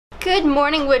Good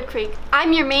morning, Woodcreek.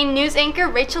 I'm your main news anchor,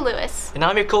 Rachel Lewis. And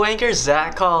I'm your co-anchor,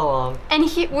 Zach Callong. And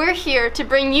we're here to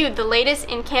bring you the latest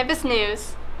in campus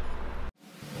news.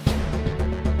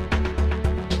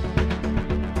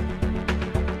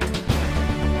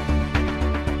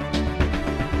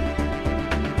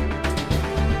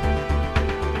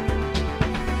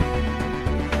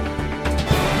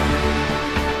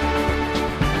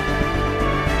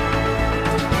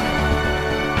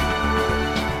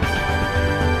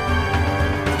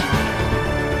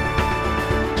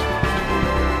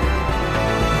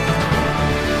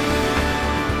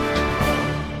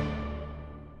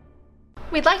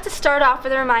 We'd like to start off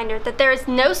with a reminder that there is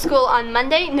no school on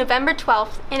Monday, November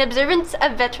 12th in observance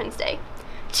of Veterans Day.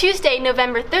 Tuesday,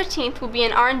 November 13th will be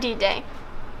an R&D day.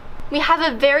 We have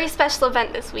a very special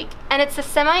event this week, and it's the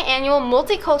semi-annual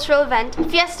multicultural event,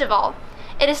 Festival.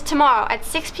 It is tomorrow at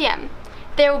 6 p.m.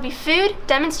 There will be food,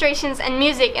 demonstrations, and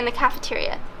music in the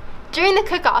cafeteria. During the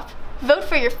cook-off, vote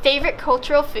for your favorite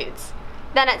cultural foods.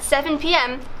 Then at 7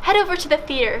 p.m., head over to the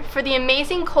theater for the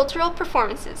amazing cultural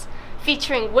performances,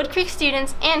 featuring Woodcreek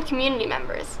students and community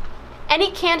members. Any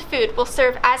canned food will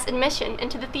serve as admission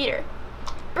into the theater.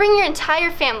 Bring your entire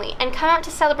family and come out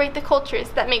to celebrate the cultures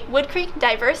that make Woodcreek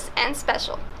diverse and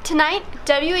special. Tonight,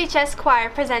 WHS Choir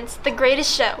presents The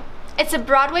Greatest Show. It's a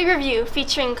Broadway review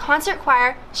featuring concert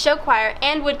choir, show choir,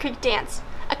 and Woodcreek dance,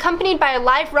 accompanied by a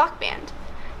live rock band.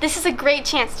 This is a great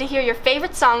chance to hear your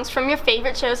favorite songs from your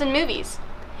favorite shows and movies.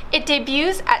 It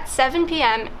debuts at 7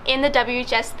 p.m. in the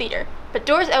WHS Theater, but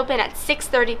doors open at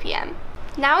 6:30 p.m.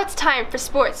 Now it's time for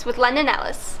sports with London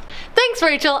Ellis. Thanks,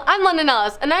 Rachel. I'm London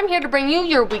Ellis, and I'm here to bring you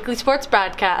your weekly sports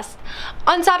broadcast.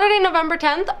 On Saturday, November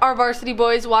 10th, our varsity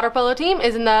boys water polo team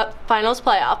is in the finals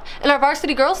playoff, and our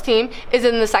varsity girls team is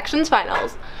in the sections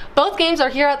finals. Both games are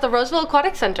here at the Roseville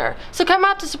Aquatic Center, so come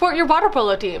out to support your water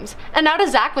polo teams. And now to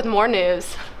Zach with more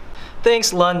news.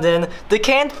 Thanks, London. The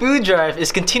canned food drive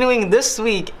is continuing this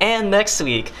week and next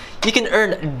week. You can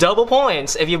earn double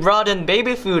points if you brought in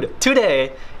baby food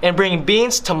today and bring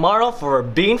beans tomorrow for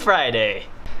Bean Friday.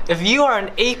 If you are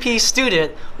an AP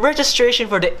student, registration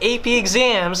for the AP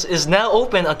exams is now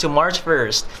open until March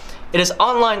 1st. It is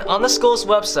online on the school's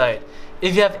website.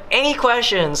 If you have any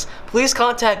questions, please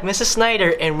contact Mrs. Snyder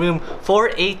in room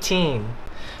 418.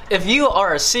 If you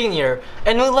are a senior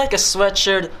and would like a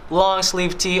sweatshirt, long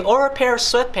sleeve tee, or a pair of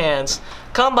sweatpants,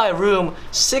 come by room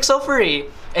 603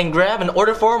 and grab an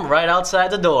order form right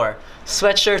outside the door.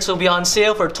 Sweatshirts will be on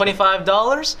sale for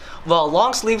 $25, while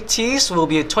long sleeve tees will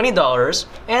be $20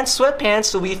 and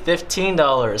sweatpants will be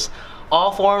 $15.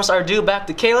 All forms are due back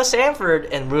to Kayla Sanford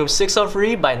in room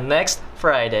 603 by next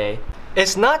Friday.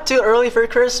 It's not too early for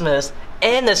Christmas,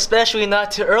 and especially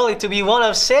not too early to be one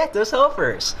of Santa's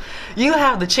helpers. You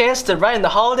have the chance to brighten the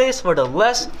holidays for the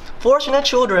less fortunate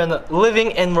children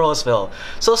living in Roseville.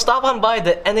 So stop on by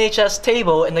the NHS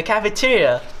table in the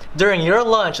cafeteria during your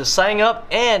lunch to sign up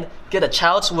and get a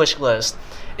child's wish list.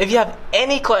 If you have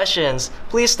any questions,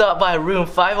 please stop by room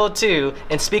 502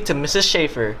 and speak to Mrs.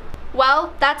 Schaefer.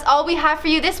 Well, that's all we have for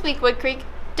you this week, Woodcreek.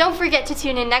 Don't forget to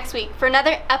tune in next week for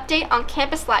another update on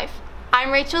campus life. I'm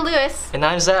Rachel Lewis. And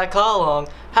I'm Zach Callong.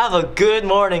 Have a good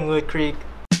morning, Woodcreek.